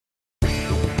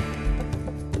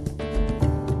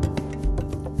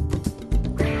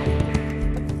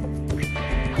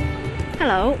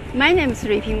Hello, my name is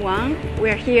Ruiping Wang.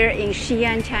 We're here in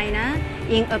Xi'an, China,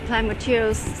 in Applied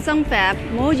Materials Sunfab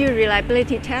Module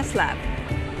Reliability Test Lab.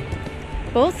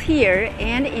 Both here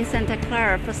and in Santa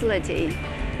Clara facility,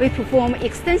 we perform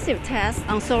extensive tests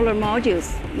on solar modules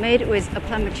made with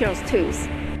Applied Materials tools.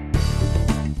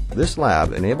 This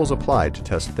lab enables Applied to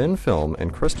test thin film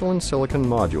and crystalline silicon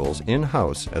modules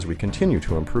in-house as we continue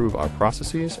to improve our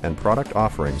processes and product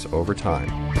offerings over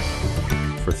time.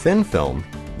 For thin film,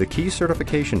 the key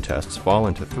certification tests fall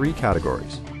into three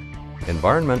categories: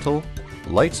 environmental,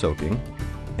 light soaking,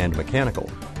 and mechanical.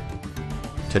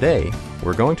 Today,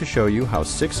 we're going to show you how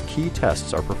 6 key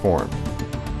tests are performed.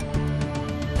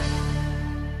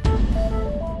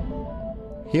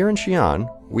 Here in Xi'an,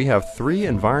 we have 3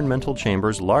 environmental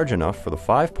chambers large enough for the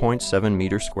 5.7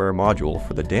 meter square module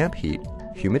for the damp heat,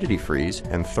 humidity freeze,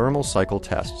 and thermal cycle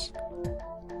tests.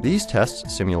 These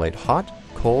tests simulate hot,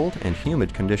 cold, and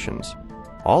humid conditions,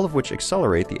 all of which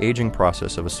accelerate the aging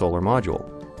process of a solar module,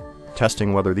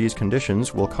 testing whether these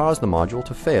conditions will cause the module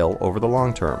to fail over the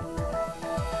long term.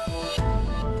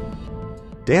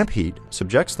 Damp heat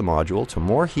subjects the module to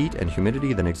more heat and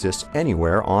humidity than exists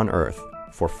anywhere on Earth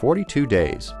for 42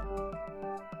 days.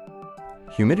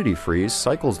 Humidity freeze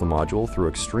cycles the module through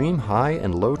extreme high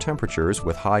and low temperatures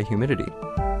with high humidity.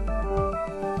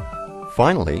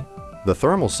 Finally, the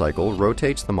thermal cycle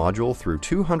rotates the module through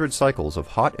 200 cycles of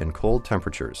hot and cold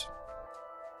temperatures.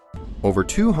 Over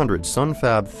 200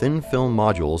 Sunfab thin film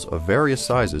modules of various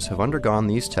sizes have undergone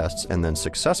these tests and then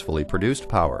successfully produced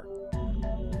power.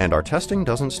 And our testing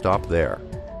doesn't stop there.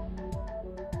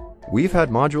 We've had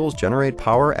modules generate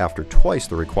power after twice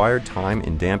the required time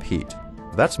in damp heat.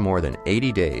 That's more than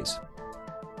 80 days.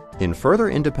 In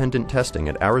further independent testing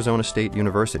at Arizona State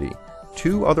University,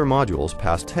 2 other modules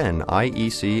passed 10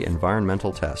 IEC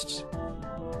environmental tests.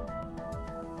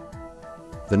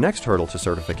 The next hurdle to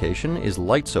certification is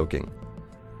light soaking.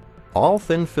 All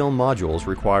thin film modules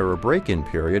require a break-in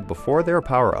period before their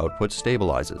power output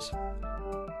stabilizes.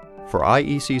 For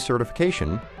IEC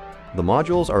certification, the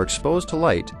modules are exposed to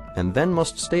light and then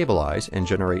must stabilize and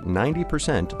generate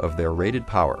 90% of their rated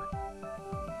power.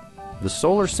 The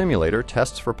solar simulator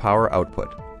tests for power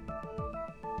output.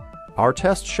 Our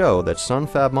tests show that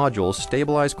Sunfab modules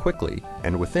stabilize quickly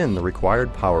and within the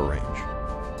required power range.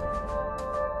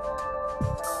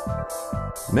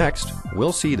 Next,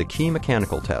 we'll see the key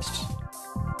mechanical tests.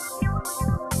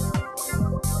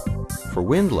 For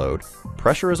wind load,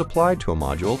 pressure is applied to a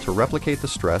module to replicate the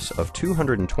stress of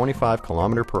 225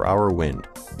 km/h wind.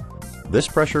 This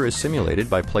pressure is simulated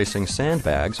by placing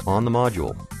sandbags on the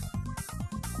module.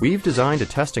 We've designed a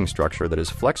testing structure that is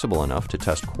flexible enough to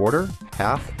test quarter,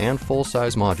 half, and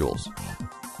full-size modules.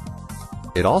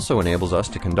 It also enables us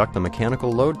to conduct the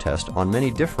mechanical load test on many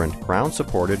different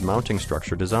ground-supported mounting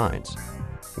structure designs,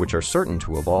 which are certain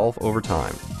to evolve over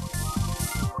time.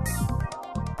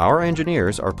 Our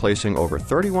engineers are placing over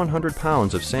 3,100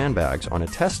 pounds of sandbags on a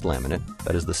test laminate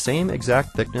that is the same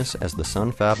exact thickness as the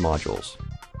Sunfab modules.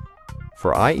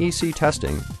 For IEC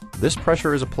testing, this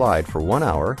pressure is applied for 1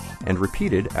 hour and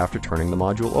repeated after turning the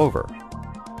module over.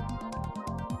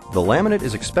 The laminate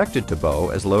is expected to bow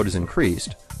as load is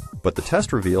increased, but the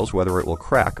test reveals whether it will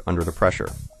crack under the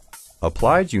pressure.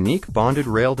 Applied's unique bonded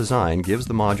rail design gives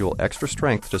the module extra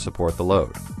strength to support the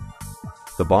load.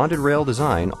 The bonded rail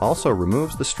design also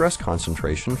removes the stress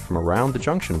concentration from around the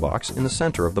junction box in the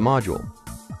center of the module.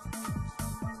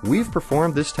 We've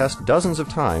performed this test dozens of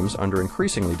times under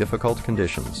increasingly difficult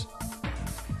conditions.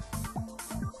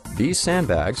 These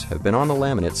sandbags have been on the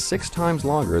laminate 6 times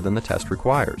longer than the test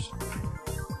requires.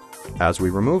 As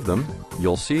we remove them,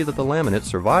 you'll see that the laminate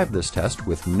survived this test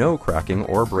with no cracking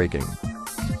or breaking.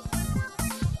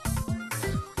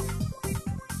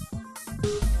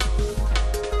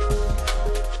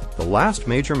 The last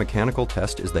major mechanical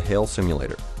test is the hail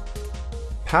simulator.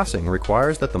 Passing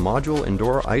requires that the module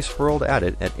endure ice hurled at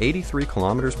it at 83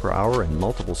 km/h in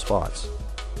multiple spots.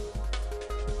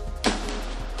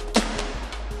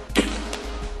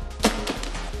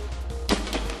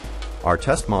 Our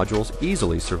test modules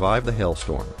easily survive the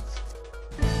hailstorm.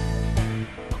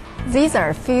 These are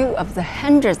a few of the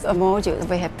hundreds of modules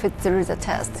we have put through the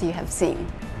tests you have seen.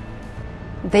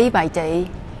 Day by day,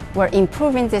 we're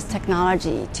improving this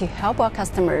technology to help our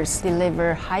customers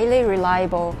deliver highly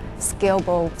reliable,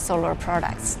 scalable solar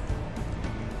products.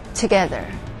 Together,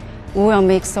 we will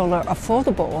make solar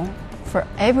affordable for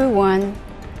everyone,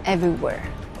 everywhere.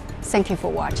 Thank you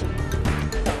for watching.